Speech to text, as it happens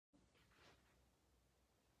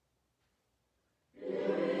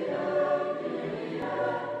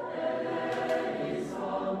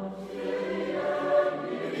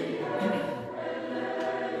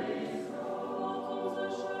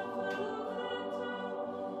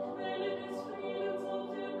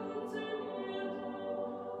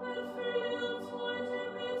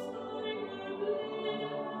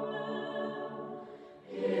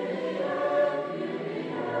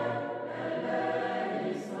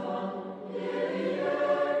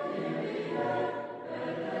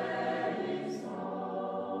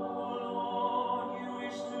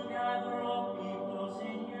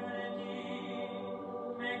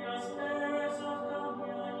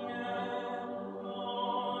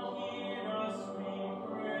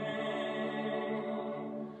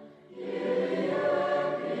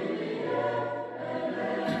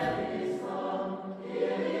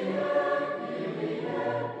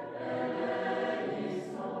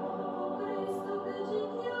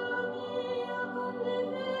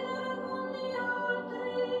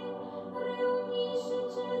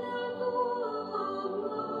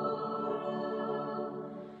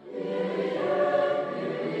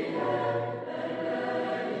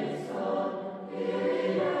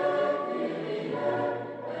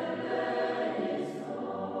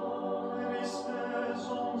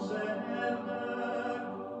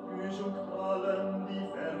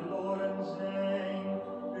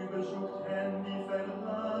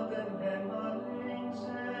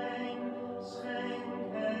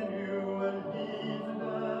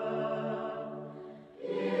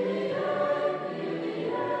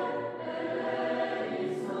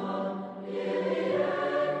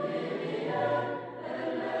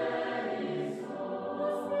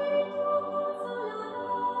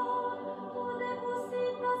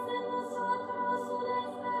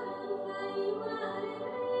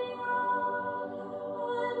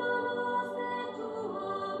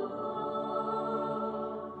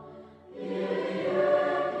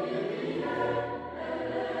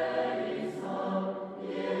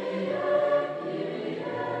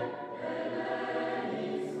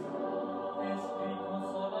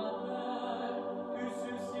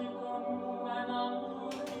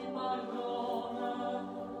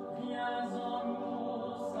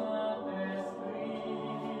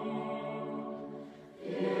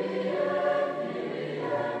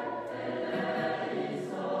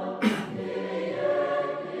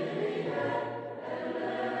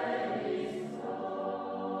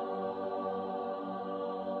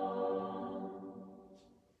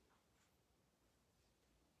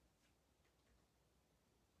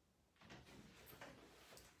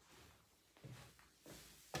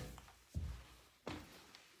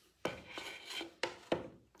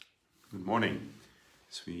Good morning.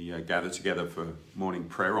 As we gather together for morning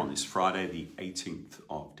prayer on this Friday, the 18th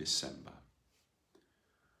of December.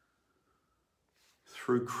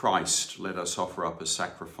 Through Christ, let us offer up a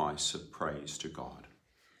sacrifice of praise to God,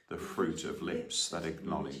 the fruit of lips that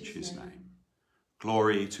acknowledge his name.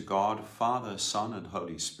 Glory to God, Father, Son, and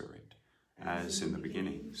Holy Spirit, as in the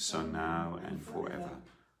beginning, so now and forever.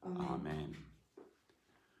 Amen.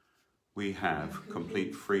 We have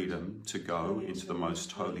complete freedom to go into the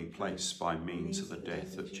most holy place by means of the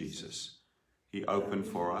death of Jesus. He opened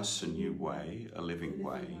for us a new way, a living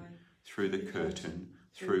way, through the curtain,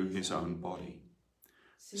 through his own body.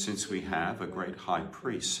 Since we have a great high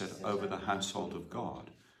priest set over the household of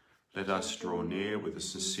God, let us draw near with a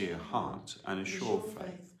sincere heart and a sure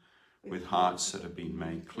faith, with hearts that have been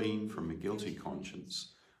made clean from a guilty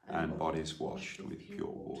conscience and bodies washed with pure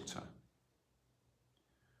water.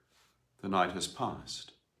 The night has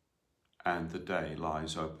passed, and the day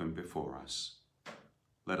lies open before us.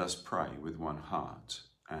 Let us pray with one heart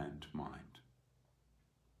and mind.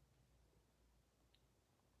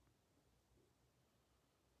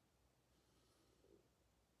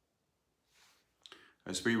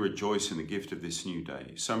 As we rejoice in the gift of this new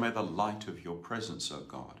day, so may the light of your presence, O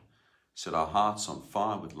God, set our hearts on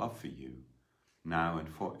fire with love for you, now and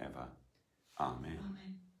forever. Amen.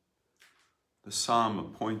 Amen. The psalm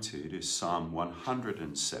appointed is Psalm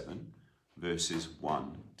 107, verses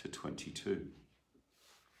 1 to 22.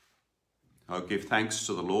 Oh, give thanks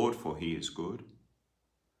to the Lord, for he is good,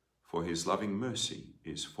 for his loving mercy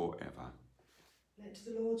is forever. Let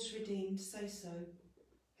the Lord's redeemed say so,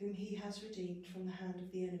 whom he has redeemed from the hand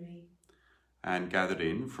of the enemy. And gathered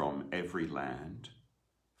in from every land,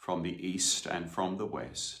 from the east and from the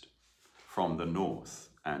west, from the north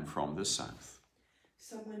and from the south.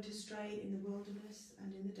 Some went astray in the wilderness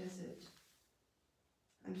and in the desert,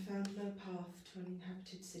 and found no path to an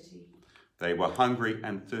inhabited city. They were hungry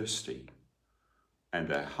and thirsty, and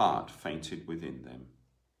their heart fainted within them.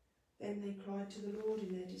 Then they cried to the Lord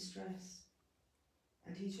in their distress,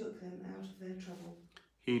 and he took them out of their trouble.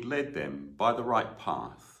 He led them by the right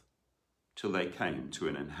path, till they came to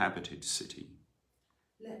an inhabited city.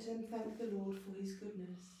 Let them thank the Lord for his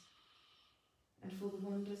goodness, and for the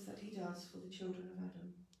wonders that he does for the children of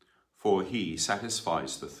Adam. For he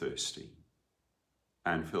satisfies the thirsty,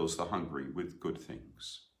 and fills the hungry with good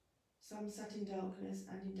things. Some sat in darkness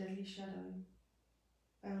and in deadly shadow,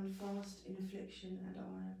 bound fast in affliction and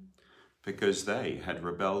iron. Because they had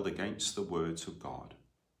rebelled against the words of God,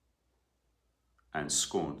 and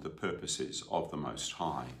scorned the purposes of the Most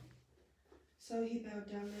High. So he bowed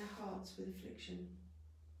down their hearts with affliction.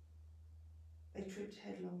 They tripped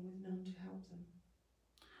headlong with none to help them.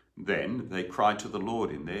 Then they cried to the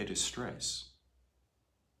Lord in their distress,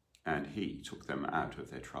 and he took them out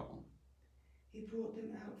of their trouble. He brought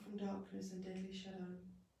them out from darkness and deadly shadow,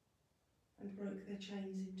 and broke their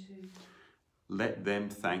chains in two. Let them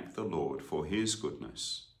thank the Lord for his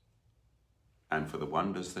goodness, and for the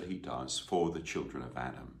wonders that he does for the children of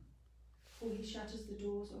Adam. For he shatters the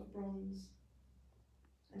doors of bronze,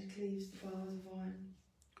 and cleaves the bars of iron.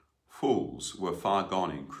 Fools were far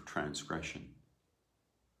gone in transgression,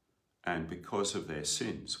 and because of their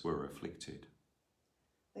sins were afflicted.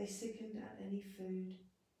 They sickened at any food,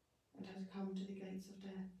 and had come to the gates of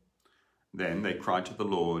death. Then they cried to the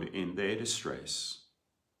Lord in their distress,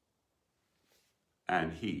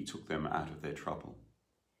 and he took them out of their trouble.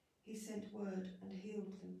 He sent word and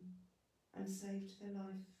healed them, and saved their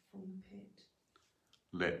life from the pit.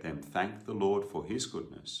 Let them thank the Lord for his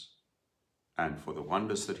goodness, and for the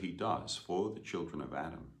wonders that he does for the children of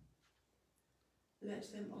Adam.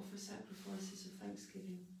 Let them offer sacrifices of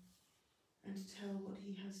thanksgiving, and tell what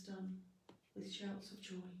he has done with shouts of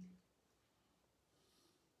joy.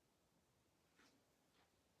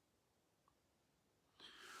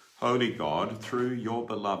 Holy God, through your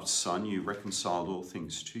beloved Son, you reconciled all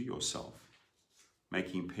things to yourself,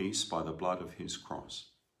 making peace by the blood of his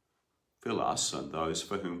cross. Fill us and those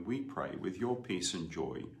for whom we pray with your peace and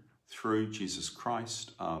joy, through Jesus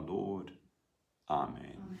Christ our Lord.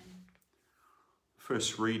 Amen. Amen.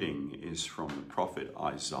 First reading is from the prophet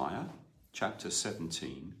Isaiah, chapter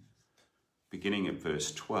 17, beginning at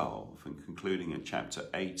verse 12 and concluding at chapter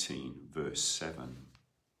 18, verse 7.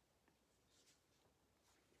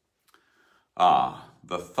 Ah,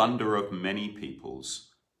 the thunder of many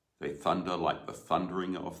peoples, they thunder like the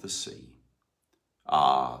thundering of the sea.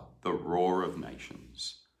 Ah, the roar of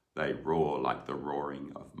nations, they roar like the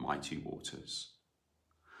roaring of mighty waters.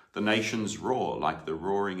 The nations roar like the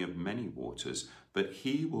roaring of many waters, but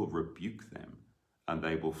he will rebuke them, and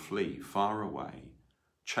they will flee far away,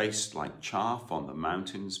 chased like chaff on the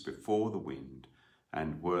mountains before the wind,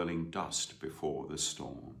 and whirling dust before the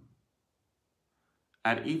storm.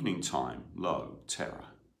 At evening time, lo, terror.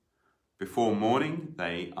 Before morning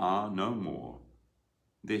they are no more.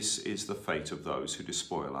 This is the fate of those who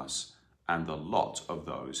despoil us, and the lot of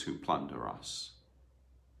those who plunder us.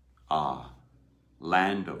 Ah,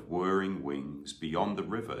 land of whirring wings, beyond the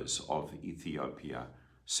rivers of Ethiopia,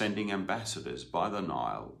 sending ambassadors by the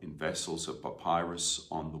Nile in vessels of papyrus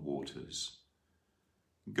on the waters.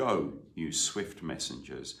 Go, you swift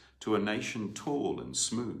messengers, to a nation tall and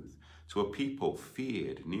smooth, to a people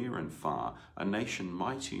feared near and far, a nation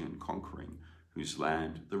mighty and conquering, whose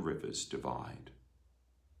land the rivers divide.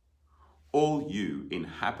 All you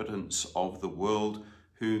inhabitants of the world,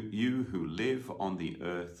 you who live on the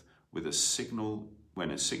earth, with a signal,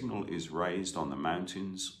 when a signal is raised on the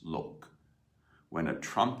mountains, look. When a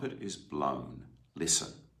trumpet is blown,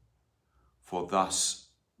 listen. For thus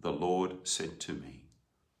the Lord said to me,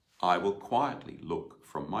 I will quietly look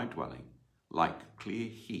from my dwelling, like clear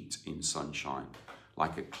heat in sunshine,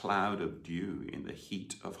 like a cloud of dew in the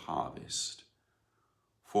heat of harvest.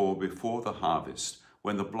 For before the harvest,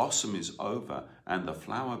 when the blossom is over and the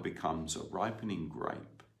flower becomes a ripening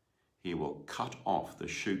grape, he will cut off the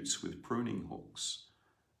shoots with pruning hooks,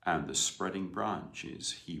 and the spreading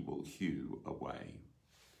branches he will hew away.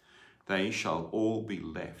 They shall all be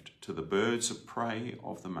left to the birds of prey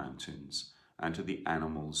of the mountains and to the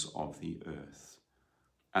animals of the earth.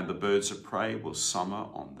 And the birds of prey will summer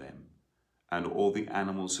on them, and all the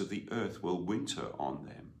animals of the earth will winter on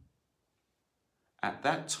them. At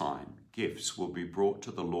that time, gifts will be brought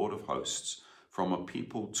to the Lord of hosts from a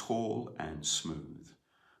people tall and smooth,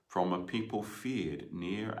 from a people feared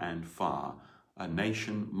near and far, a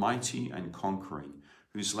nation mighty and conquering,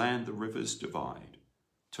 whose land the rivers divide,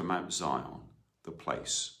 to Mount Zion, the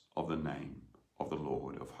place of the name of the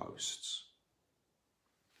Lord of hosts.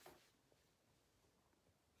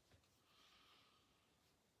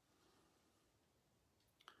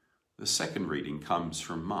 The second reading comes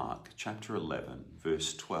from Mark chapter 11,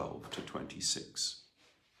 verse 12 to 26.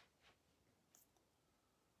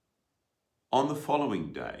 On the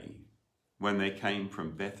following day, when they came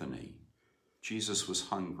from Bethany, Jesus was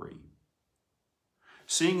hungry.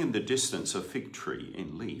 Seeing in the distance a fig tree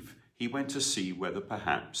in leaf, he went to see whether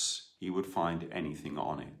perhaps he would find anything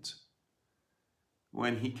on it.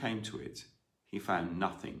 When he came to it, he found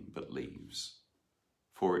nothing but leaves,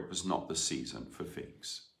 for it was not the season for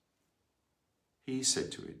figs. He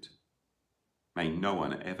said to it, May no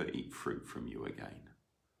one ever eat fruit from you again.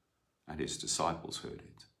 And his disciples heard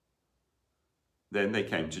it. Then they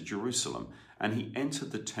came to Jerusalem, and he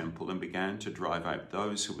entered the temple and began to drive out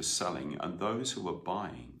those who were selling and those who were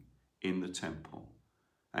buying in the temple.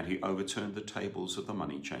 And he overturned the tables of the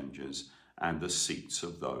money changers and the seats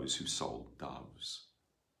of those who sold doves.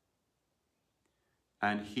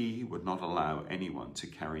 And he would not allow anyone to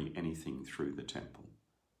carry anything through the temple.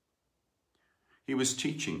 He was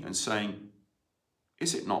teaching and saying,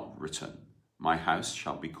 Is it not written, My house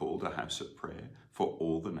shall be called a house of prayer for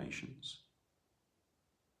all the nations?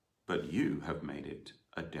 But you have made it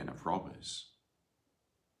a den of robbers.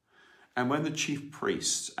 And when the chief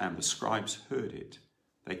priests and the scribes heard it,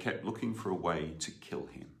 they kept looking for a way to kill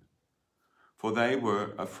him. For they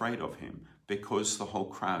were afraid of him, because the whole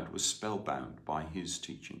crowd was spellbound by his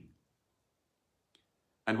teaching.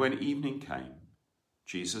 And when evening came,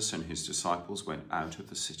 Jesus and his disciples went out of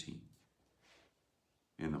the city.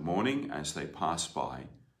 In the morning, as they passed by,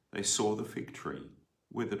 they saw the fig tree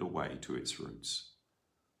withered away to its roots.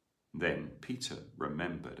 Then Peter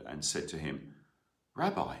remembered and said to him,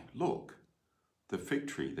 Rabbi, look, the fig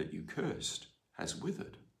tree that you cursed has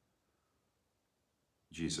withered.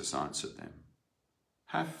 Jesus answered them,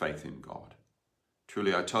 Have faith in God.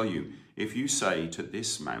 Truly I tell you, if you say to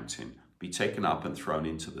this mountain, Be taken up and thrown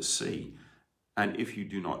into the sea, and if you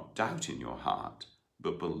do not doubt in your heart,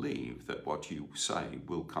 but believe that what you say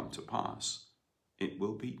will come to pass, it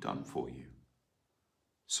will be done for you.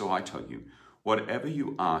 So I tell you, whatever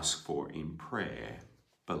you ask for in prayer,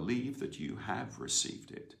 believe that you have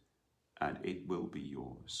received it, and it will be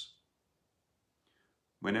yours.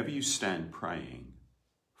 Whenever you stand praying,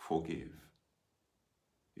 forgive,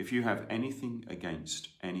 if you have anything against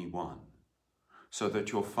anyone, so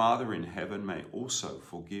that your Father in heaven may also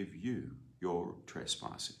forgive you your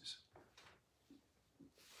trespasses.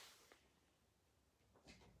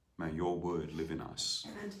 May your word live in us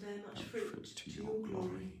and bear much fruit to your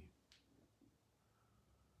glory.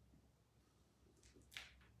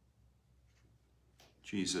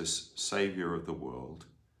 Jesus, Saviour of the world,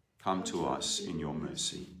 come to us in your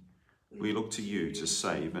mercy. We look to you to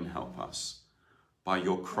save and help us. By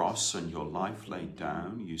your cross and your life laid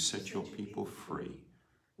down, you set your people free.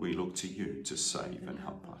 We look to you to save and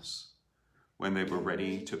help us. When they were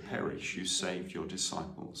ready to perish, you saved your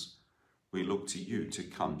disciples. We look to you to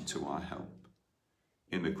come to our help.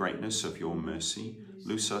 In the greatness of your mercy,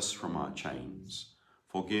 loose us from our chains.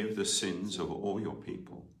 Forgive the sins of all your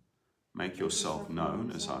people. Make yourself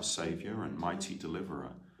known as our Saviour and mighty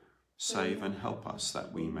Deliverer. Save and help us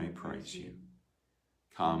that we may praise you.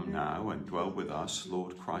 Come now and dwell with us,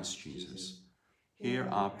 Lord Christ Jesus. Hear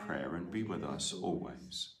our prayer and be with us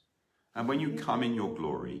always. And when you come in your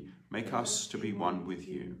glory, make us to be one with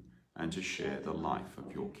you and to share the life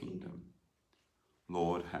of your kingdom.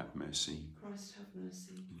 Lord, have mercy. Christ, have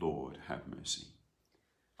mercy. Lord, have mercy.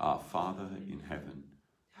 Our Father in heaven,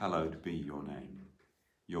 hallowed be your name.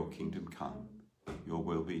 Your kingdom come, your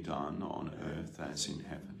will be done on earth as in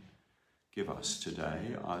heaven. Give us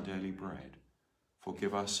today our daily bread.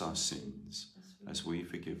 Forgive us our sins, as we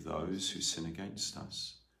forgive those who sin against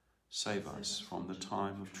us. Save us from the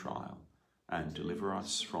time of trial, and deliver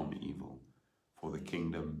us from evil. For the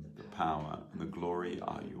kingdom, the power, and the glory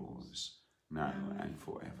are yours, now and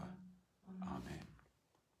forever. Amen.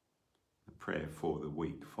 The prayer for the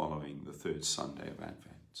week following the third Sunday of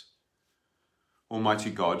Advent.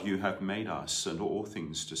 Almighty God, you have made us and all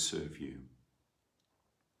things to serve you.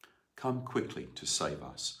 Come quickly to save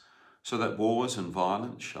us, so that wars and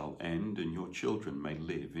violence shall end and your children may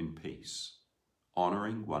live in peace,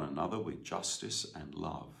 honouring one another with justice and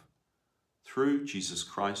love. Through Jesus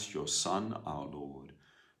Christ, your Son, our Lord,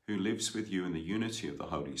 who lives with you in the unity of the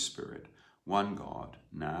Holy Spirit, one God,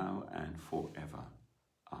 now and forever.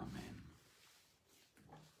 Amen.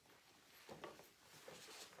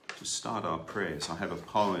 To start our prayers, I have a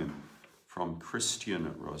poem from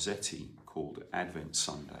Christian Rossetti called Advent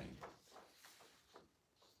Sunday.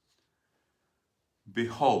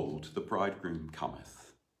 Behold, the bridegroom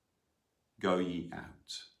cometh. Go ye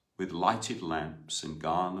out, with lighted lamps and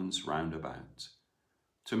garlands round about,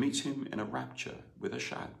 to meet him in a rapture with a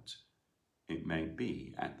shout. It may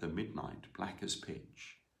be at the midnight black as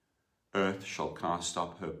pitch. Earth shall cast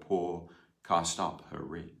up her poor, cast up her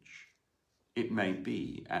rich. It may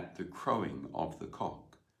be at the crowing of the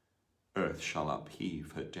cock. Earth shall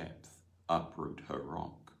upheave her depth, uproot her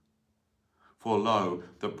rock. For lo,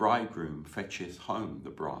 the bridegroom fetcheth home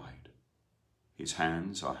the bride. His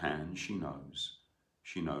hands are hands she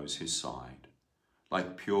knows his side.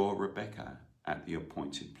 Like pure Rebecca at the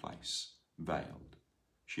appointed place, veiled,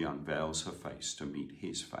 she unveils her face to meet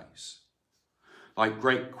his face. Like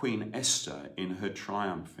great Queen Esther in her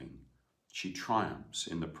triumphing, she triumphs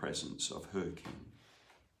in the presence of her king.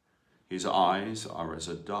 His eyes are as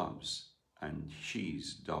a dove's, and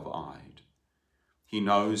she's dove-eyed. He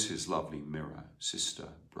knows his lovely mirror, sister,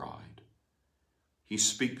 bride. He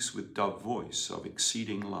speaks with dove voice of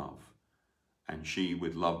exceeding love, and she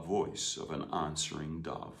with love voice of an answering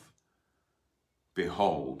dove.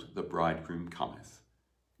 Behold, the bridegroom cometh.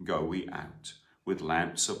 Go we out, with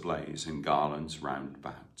lamps ablaze and garlands round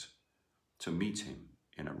about, to meet him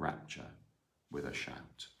in a rapture with a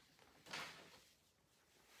shout.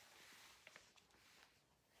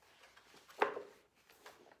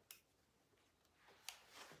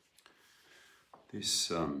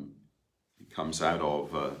 This comes out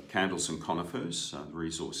of Candles and Conifers, the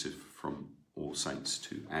resources from All Saints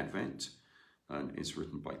to Advent, and is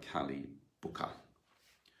written by Callie Booker.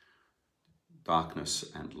 Darkness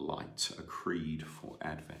and Light, a creed for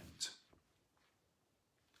Advent.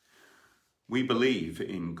 We believe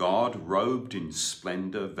in God, robed in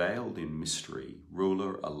splendour, veiled in mystery,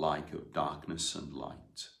 ruler alike of darkness and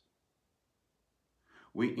light.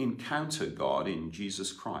 We encounter God in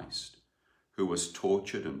Jesus Christ, who was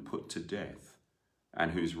tortured and put to death,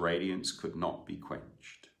 and whose radiance could not be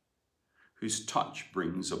quenched, whose touch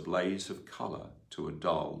brings a blaze of colour to a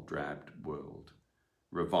dull, drabbed world,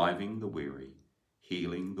 reviving the weary,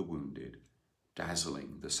 healing the wounded,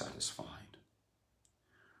 dazzling the satisfied.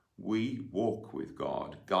 We walk with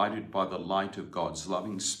God, guided by the light of God's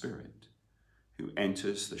loving Spirit, who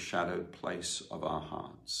enters the shadowed place of our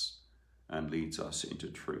hearts and leads us into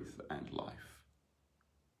truth and life.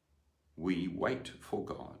 We wait for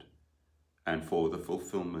God and for the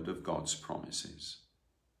fulfillment of God's promises,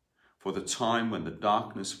 for the time when the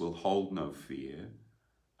darkness will hold no fear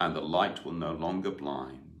and the light will no longer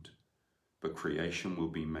blind, but creation will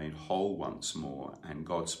be made whole once more and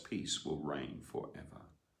God's peace will reign forever.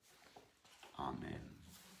 Amen.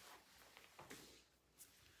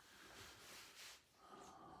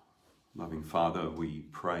 Loving Father, we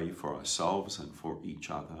pray for ourselves and for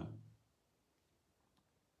each other.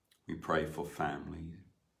 We pray for family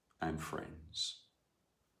and friends.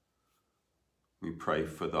 We pray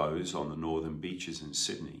for those on the northern beaches in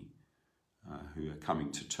Sydney who are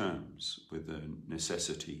coming to terms with the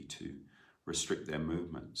necessity to restrict their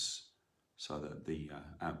movements so that the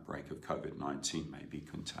outbreak of COVID-19 may be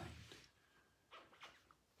contained.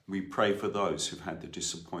 We pray for those who've had the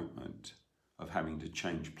disappointment of having to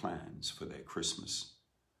change plans for their Christmas,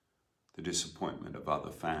 the disappointment of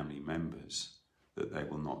other family members that they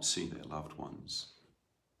will not see their loved ones.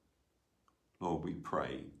 Lord, we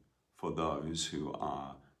pray for those who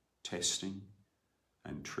are testing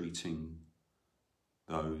and treating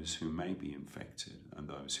those who may be infected and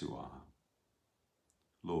those who are.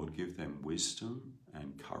 Lord, give them wisdom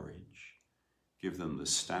and courage. Give them the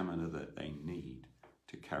stamina that they need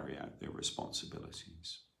to carry out their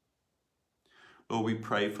responsibilities. Lord, we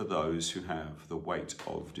pray for those who have the weight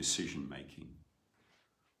of decision-making,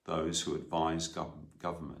 those who advise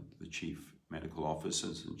government, the chief medical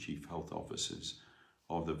officers and chief health officers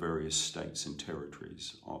of the various states and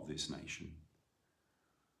territories of this nation.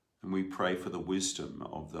 And we pray for the wisdom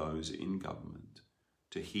of those in government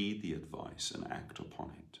to heed the advice and act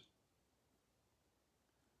upon it.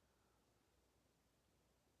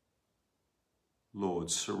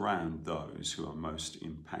 Lord, surround those who are most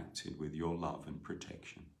impacted with your love and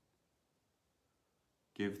protection.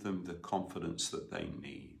 Give them the confidence that they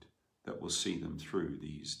need that will see them through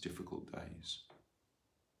these difficult days.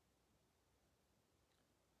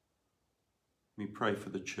 We pray for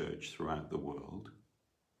the church throughout the world.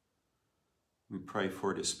 We pray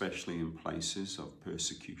for it especially in places of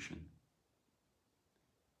persecution.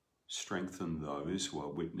 Strengthen those who are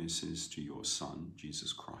witnesses to your Son,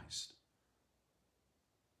 Jesus Christ.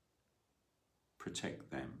 Protect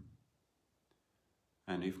them,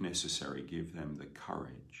 and if necessary, give them the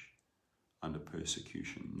courage under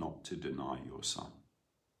persecution not to deny your Son.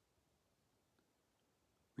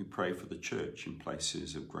 We pray for the church in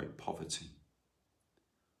places of great poverty,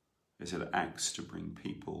 as it acts to bring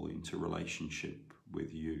people into relationship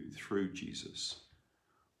with you through Jesus,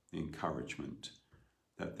 the encouragement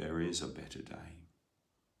that there is a better day.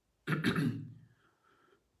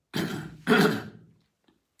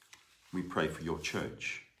 We pray for your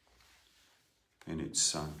church in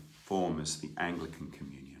its form as the Anglican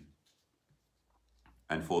Communion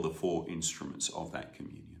and for the 4 instruments of that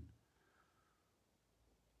communion,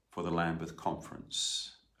 for the Lambeth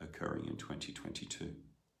Conference occurring in 2022,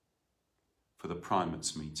 for the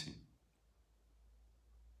Primates meeting,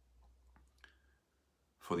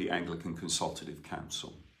 for the Anglican Consultative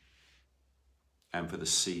Council, and for the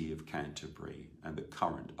See of Canterbury and the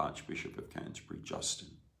current Archbishop of Canterbury, Justin.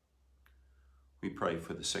 We pray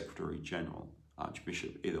for the Secretary-General,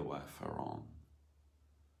 Archbishop Edouard Ferrand,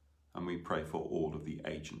 and we pray for all of the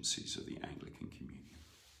agencies of the Anglican Communion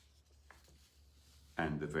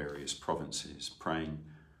and the various provinces, praying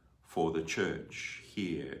for the Church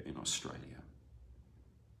here in Australia.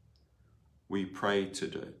 We pray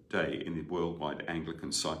today in the Worldwide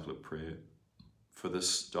Anglican Cycle of Prayer for the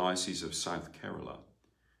Diocese of South Kerala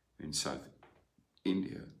in South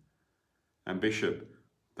India and Bishop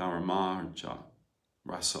Dharmarja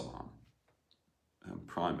Rasalam,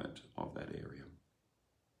 Primate of that area.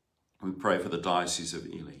 We pray for the Diocese of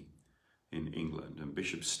Ely in England and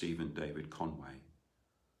Bishop Stephen David Conway,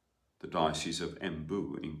 the Diocese of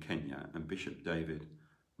Embu in Kenya and Bishop David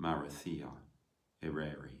Marathia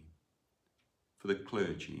Ereri, for the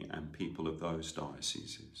clergy and people of those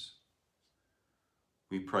dioceses.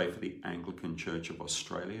 We pray for the Anglican Church of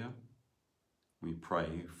Australia. We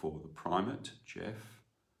pray for the Primate, Jeff,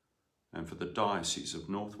 and for the Diocese of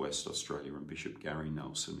North West Australia and Bishop Gary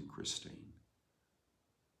Nelson and Christine.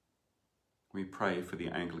 We pray for the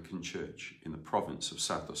Anglican Church in the province of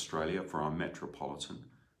South Australia for our Metropolitan,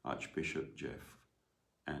 Archbishop Jeff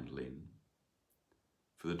and Lynn,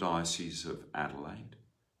 for the Diocese of Adelaide,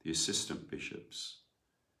 the Assistant Bishops,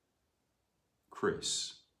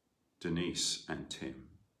 Chris, Denise and Tim,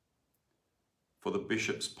 for the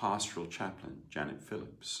Bishop's Pastoral Chaplain, Janet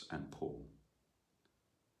Phillips and Paul.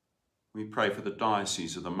 We pray for the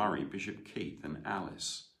Diocese of the Murray, Bishop Keith and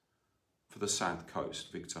Alice, for the South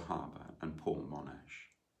Coast, Victor Harbour and Paul Monash.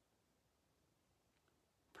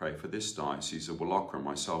 Pray for this Diocese of Wallachra and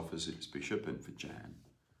myself as its Bishop and for Jan,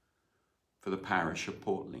 for the parish of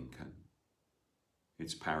Port Lincoln,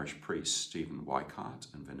 its parish priests Stephen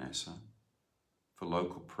Weikart and Vanessa, for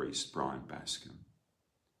local priest Brian Bascom.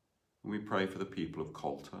 And we pray for the people of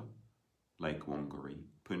Colter, Lake Wangari,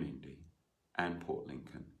 Punindi and Port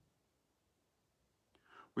Lincoln.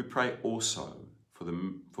 We pray also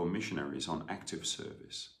for missionaries on active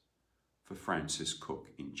service, for Francis Cook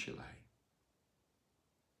in Chile.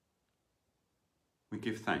 We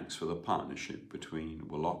give thanks for the partnership between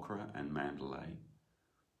Wallachra and Mandalay,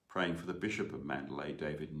 praying for the Bishop of Mandalay,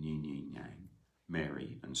 David Nyi Nyang,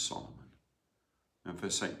 Mary and Solomon, and for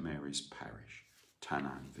St. Mary's Parish,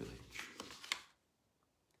 Tanang Village.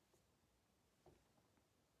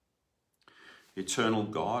 Eternal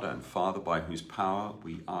God and Father, by whose power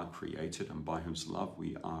we are created and by whose love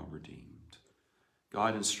we are redeemed,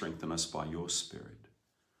 guide and strengthen us by your Spirit,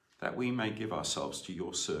 that we may give ourselves to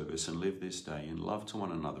your service and live this day in love to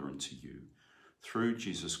one another and to you, through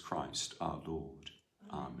Jesus Christ our Lord.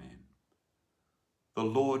 Amen. The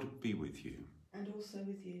Lord be with you. And also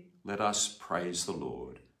with you. Let us praise the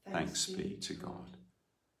Lord. Thanks be to God.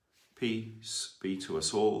 Peace be to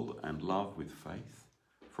us all, and love with faith,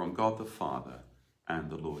 from God the Father and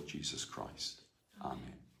the Lord Jesus Christ.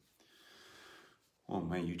 Amen. Well,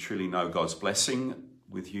 may you truly know God's blessing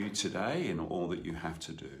with you today in all that you have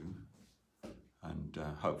to do, and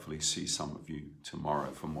hopefully see some of you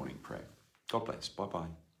tomorrow for morning prayer. God bless. Bye-bye.